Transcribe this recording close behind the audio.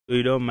So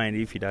you don't mind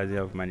if he doesn't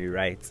have money,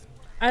 right?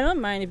 I don't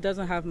mind if he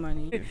doesn't have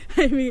money.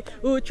 I mean,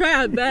 we'll try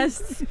our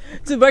best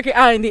to work it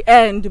out in the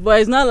end, but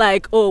it's not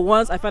like, oh,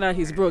 once I find out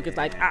he's broke, it's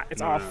like,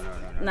 it's off.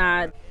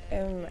 Nah.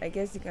 I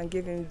guess you can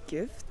give him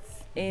gifts,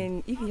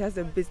 and if he has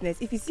a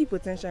business, if you see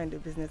potential in the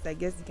business, I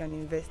guess you can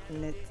invest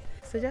in it.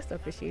 So just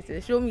appreciate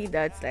it. Show me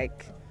that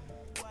like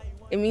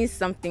it means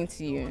something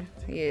to you.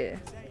 Yeah.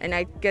 And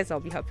I guess I'll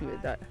be happy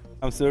with that.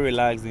 I'm so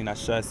relaxed in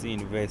Ashesi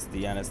University,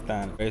 you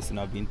understand? Very soon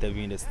I'll be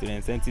interviewing the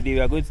students, and today we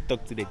are going to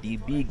talk to the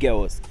Dbee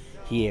girls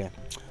here.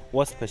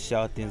 What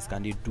special things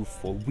can they do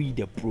for we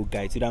the bro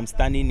guys? I'm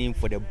standing in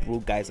for the bro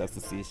guys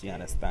association, you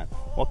understand?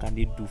 What can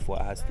they do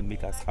for us to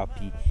make us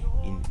happy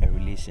in a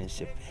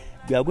relationship?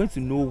 We are going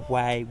to know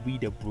why we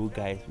the bro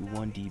guys, we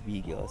want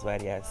Dbee girls. Why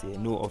they are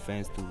saying no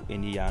offense to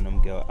any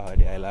Yanum girl out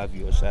there, I love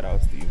you, or shout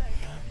outs to you.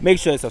 Make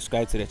sure you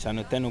subscribe to the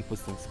channel, turn on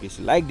post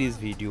notification, like this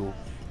video,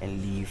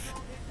 and leave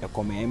a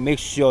comment. And make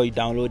sure you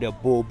download the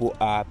Bobo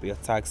app, your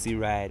taxi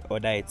ride,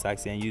 order a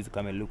taxi, and use to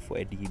come and look for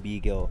a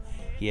Dbee girl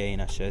here in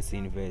Ashesi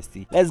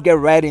University. Let's get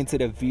right into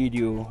the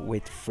video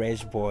with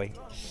fresh boy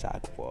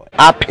Sharkboy.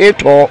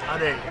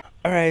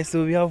 Alright,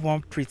 so we have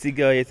one pretty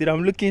girl here.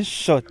 I'm looking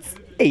short.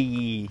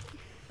 Hey.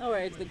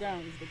 Alright, it's the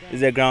ground.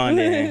 It's the ground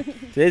there. So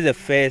this is the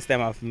first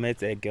time I've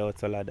met a girl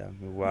taller than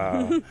me.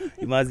 Wow.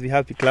 You must be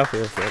happy. Clap for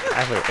yourself.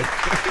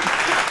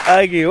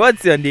 Okay,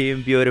 what's your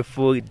name,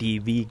 beautiful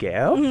Dbee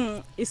girl?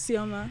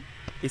 Isioma.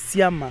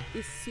 Isioma.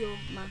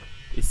 Isioma.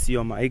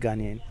 Isioma. Are you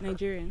Ghanaian?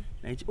 Nigerian.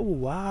 Oh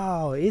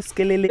wow.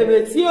 Iskelele.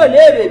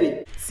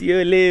 Baby.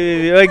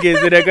 Baby. Okay,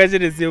 so the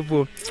question is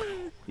simple.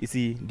 You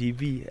see,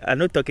 Dbee, I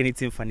not talk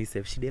anything funny,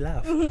 self. She they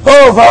laugh.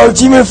 Oh,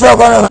 Jimmy.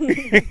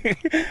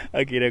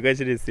 Okay, the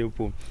question is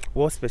simple.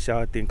 What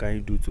special thing can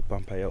you do to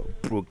pamper your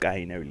broke guy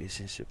in a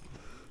relationship?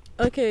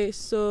 Okay,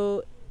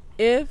 so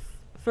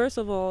first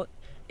of all,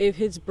 if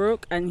he's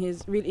broke and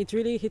it's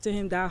really hitting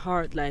him that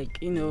hard, like,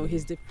 you know,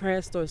 he's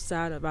depressed or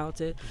sad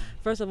about it,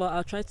 first of all,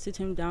 I'll try to sit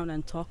him down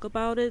and talk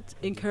about it,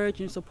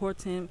 encourage and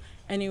support him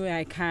any way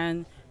I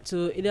can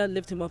to either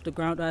lift him off the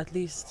ground or at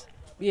least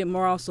be a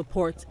moral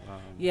support,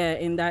 yeah,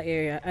 in that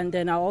area. And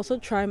then I'll also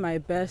try my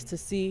best to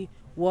see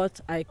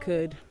what I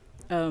could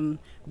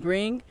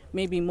bring,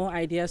 maybe more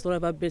ideas,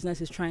 whatever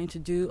business is trying to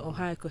do, or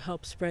how I could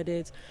help spread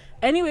it.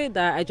 Anyway,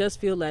 that I just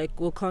feel like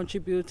will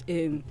contribute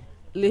in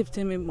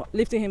lifting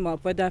him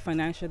up, whether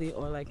financially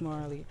or like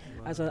morally.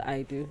 That's what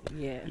I do.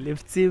 Yeah.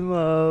 Lift him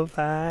up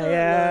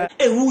higher.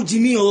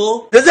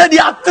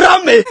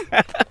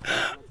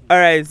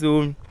 Alright,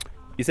 so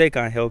you say you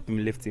can help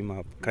him lift him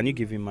up. Can you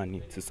give him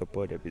money to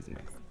support the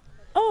business?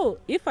 Oh,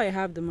 if I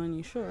have the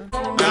money, sure.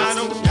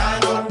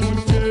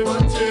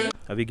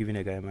 Have you given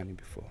a guy money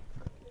before?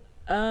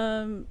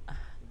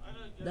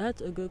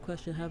 That's a good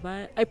question. Have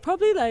I? I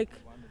probably like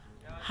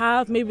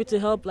have maybe to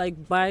help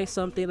like buy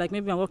something. Like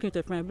maybe I'm working with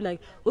a friend, I'd be like,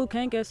 oh,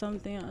 can I get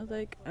something? I was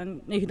like,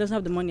 and if he doesn't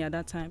have the money at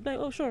that time, I'd be like,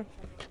 oh sure,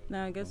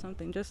 now I get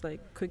something. Just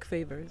like quick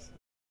favors.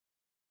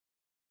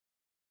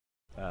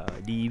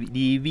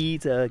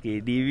 Dbee, okay,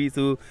 Dbee.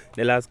 So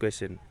the last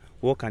question: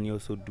 what can you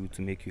also do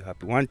to make you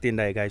happy? One thing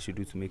that a guy should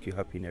do to make you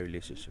happy in a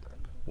relationship.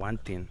 One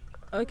thing.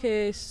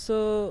 Okay,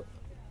 so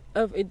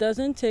it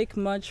doesn't take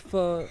much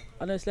for,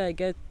 honestly, I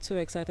get too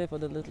excited for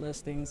the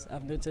littlest things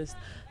I've noticed.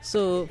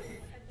 So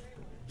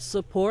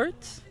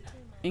support,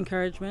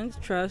 encouragement,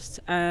 trust,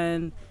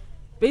 and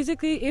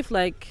basically if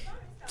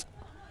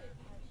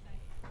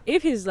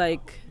he's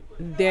like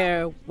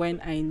there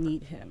when I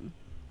need him,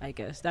 I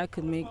guess that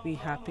could make me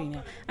happy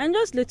now. And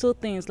just little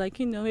things like,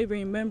 you know, maybe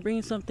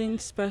remembering something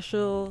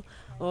special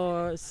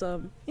or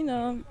some, you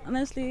know,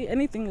 honestly,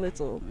 anything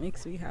little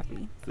makes me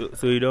happy.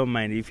 So you don't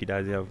mind if he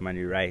doesn't have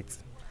money, right?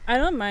 I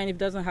don't mind if he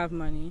doesn't have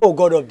money. Oh,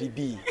 God of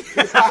Dbee.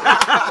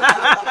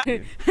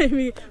 I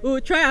mean,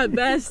 we'll try our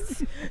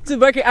best to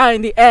work it out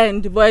in the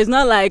end, but it's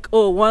not like,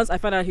 oh, once I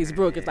find out he's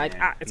broke, it's like,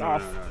 it's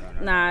off.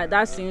 Nah,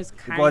 that seems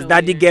kind of because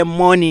daddy get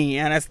money,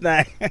 you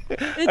understand?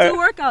 It will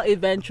work out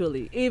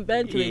eventually.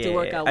 Eventually, it will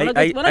work out. We're not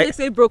going to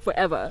stay broke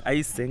forever. Are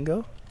you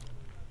single?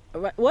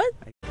 What?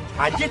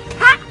 Are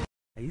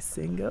you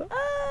single?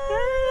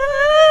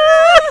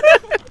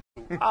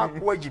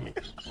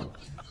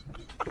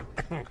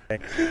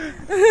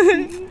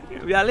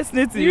 We are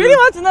listening to you. You really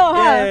want to know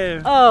how?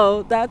 Yeah.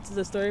 Oh, that's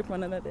the story for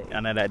another day.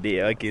 Another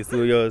day. Okay,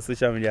 so your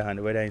social media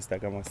handle, whether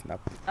Instagram or Snap?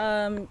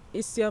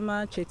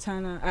 Isioma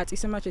Chetana, at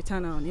Isioma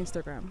Chetana on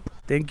Instagram.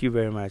 Thank you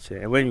very much.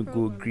 And when you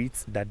go,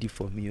 greet daddy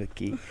for me,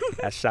 okay?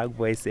 As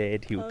Sharkboy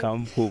said, he'll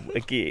come home,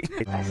 okay?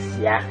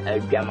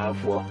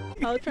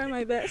 I'll try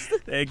my best.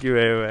 Thank you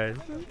very much.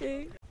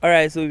 Okay.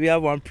 Alright, so we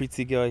have one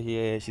pretty girl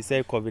here. She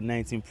said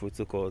COVID-19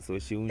 protocol, so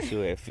she won't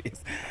show her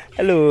face.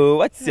 Hello,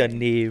 what's your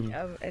name?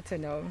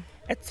 Etonam.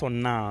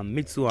 Etonam.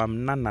 Me too,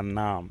 I'm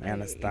Nananam. I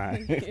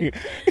understand.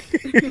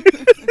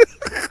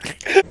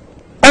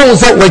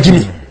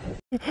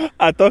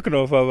 I'm talking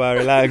of about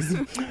relax.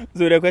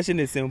 So the question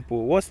is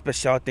simple. What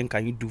special thing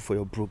can you do for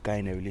your broke guy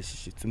in a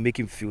relationship to make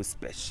him feel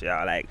special?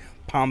 Like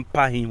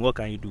pamper him, what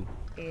can you do?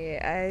 Yeah,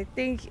 I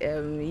think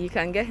you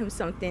can get him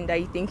something that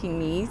you think he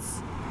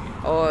needs,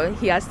 or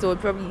he's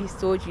told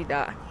you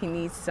that he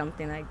needs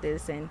something like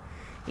this, and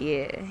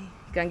yeah,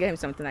 you can get him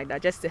something like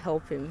that just to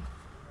help him.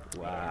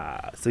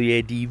 Wow. So you're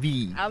a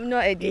Dbee. I'm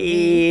not a Dbee.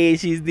 Hey,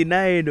 she's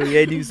denying. No,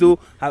 you're a Dbee. So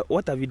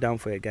what have you done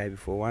for a guy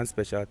before? One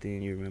special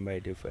thing you remember you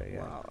did for a guy?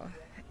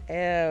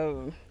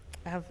 Wow.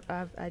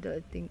 I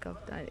don't think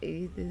I've done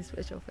anything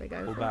special for a guy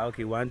before. Oh, but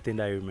okay, one thing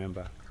that you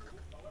remember.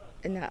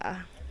 Nah,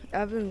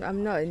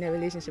 I'm not in a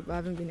relationship. I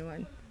haven't been in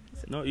one.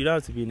 So. No, you don't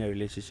have to be in a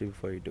relationship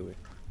before you do it.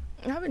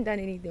 I haven't done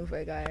anything for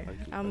a guy.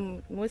 Okay,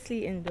 I'm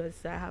mostly indoors,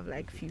 so I have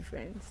like few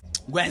friends.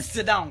 Go and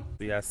sit down.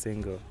 So you are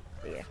single?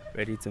 Yeah.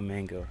 Ready to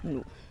mingle?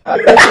 No.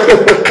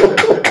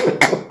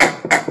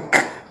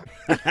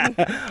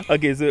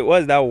 Okay, so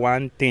what's that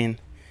one thing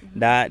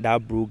that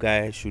bro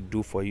guy should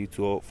do for you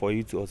to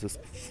also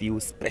feel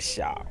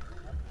special?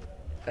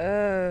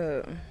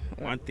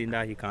 One thing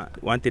that he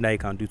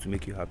can do to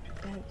make you happy.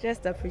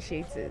 Just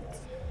appreciate it.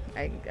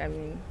 I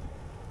mean,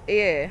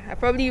 yeah, I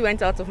probably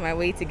went out of my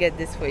way to get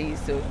this for you,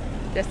 so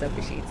just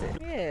appreciate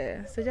it.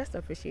 Yeah, so just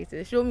appreciate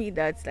it. Show me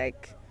that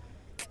like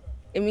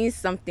it means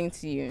something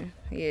to you.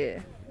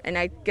 Yeah, and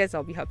I guess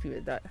I'll be happy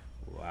with that.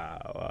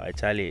 Wow,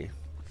 Charlie.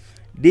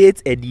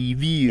 Date a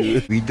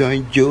Dbee. We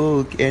don't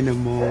joke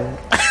anymore.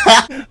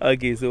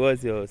 Okay, so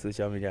what's your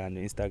social media and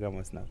Instagram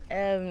or Snap?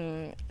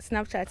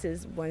 Snapchat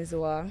is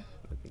Bonzoa.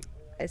 Okay.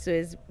 So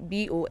it's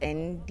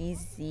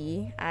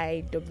BONDZIWA_H.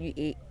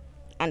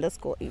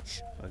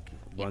 Okay,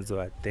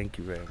 Bonzoa, thank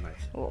you very much.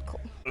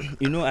 Welcome.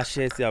 You know,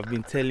 Ashesi, I've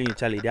been telling you,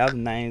 Charlie, they have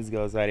nice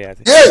girls right here.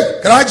 Hey,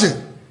 Karachi!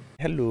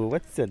 Hello,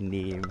 what's your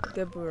name?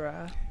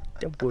 Deborah.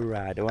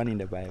 Deborah, the one in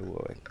the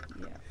Bible.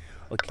 Yeah.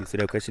 Okay, so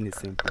the question is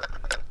simple.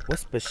 What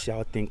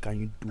special thing can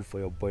you do for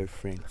your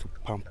boyfriend to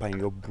pamper him,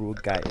 your bro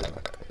guy?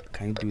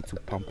 Can you do to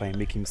pamper him,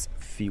 make him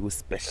feel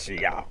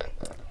special?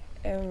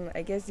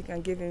 I guess you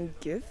can give him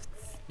gifts,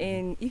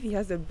 and if he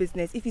has a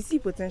business, if you see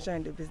potential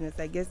in the business,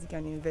 I guess you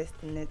can invest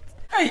in it.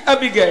 Hey,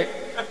 Abigail.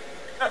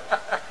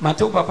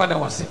 Mato Papa that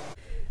was it.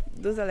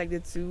 Those are like the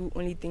two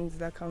only things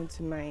that come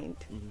to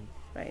mind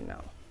right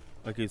now.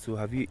 Okay, so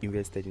have you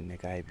invested in a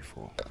guy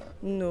before?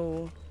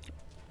 No,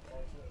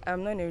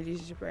 I'm not in a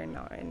relationship right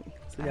now, and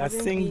So you are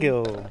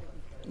single.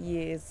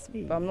 Yes,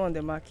 but I'm not on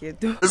the market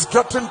though. It's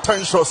getting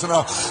tensions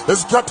now.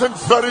 It's getting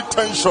very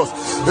tensions.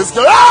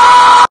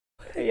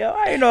 Yeah,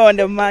 why you not on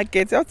the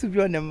market? You have to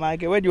be on the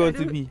market. Where do you want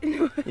to be?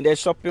 In the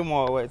shopping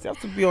mall? Or what? You have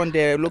to be on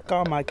the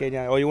local market,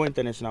 yeah, or you want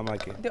international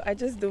market? I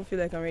just don't feel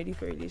like I'm ready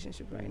for a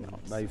relationship right now.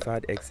 But you've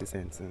had exes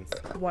and since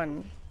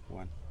One.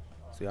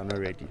 so you're not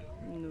ready.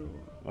 No.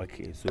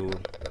 Okay, so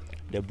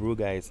the bro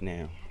guys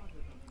now,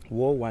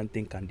 what one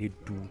thing can they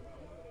do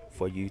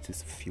for you to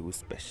feel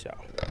special?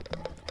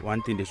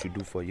 One thing they should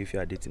do for you if you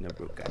are dating a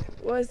bro guy.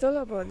 Well, it's all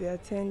about the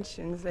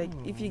attention. It's like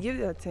if you give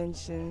the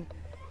attention,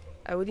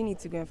 I wouldn't need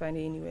to go and find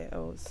it anywhere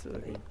else. So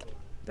like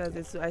that's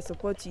it. So I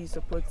support you,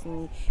 support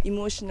me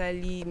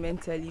emotionally,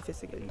 mentally,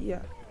 physically.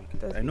 Yeah.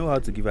 I know how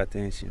to give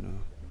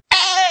attention.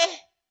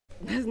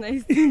 That's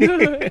nice to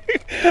know.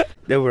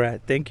 Deborah,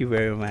 thank you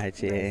very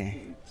much.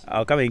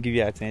 I'll come and give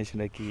you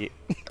attention, okay?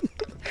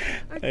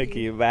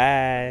 Okay,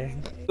 bye.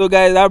 So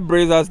guys, that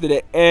brings us to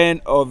the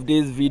end of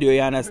this video,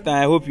 you understand?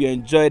 I hope you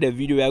enjoyed the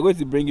video. We are going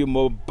to bring you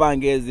more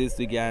bangers this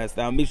week, you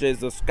understand? Make sure you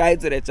subscribe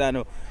to the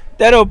channel,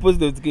 turn on post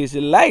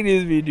notification, like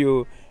this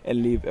video,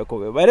 and leave a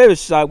comment. My name is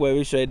Sharkboy.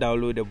 Make sure you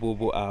download the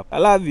Bobo app. I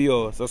love you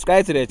all.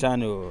 Subscribe to the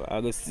channel.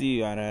 I'll go see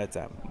you another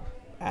time.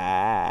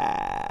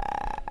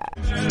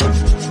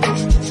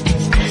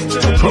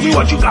 Show me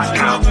what you got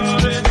now.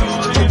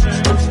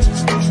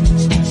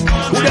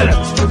 Who did it?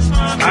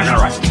 I'm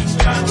alright.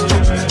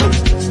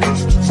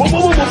 Boom,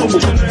 boom, boom, boom,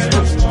 boom, boom.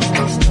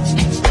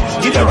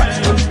 Get it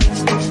right.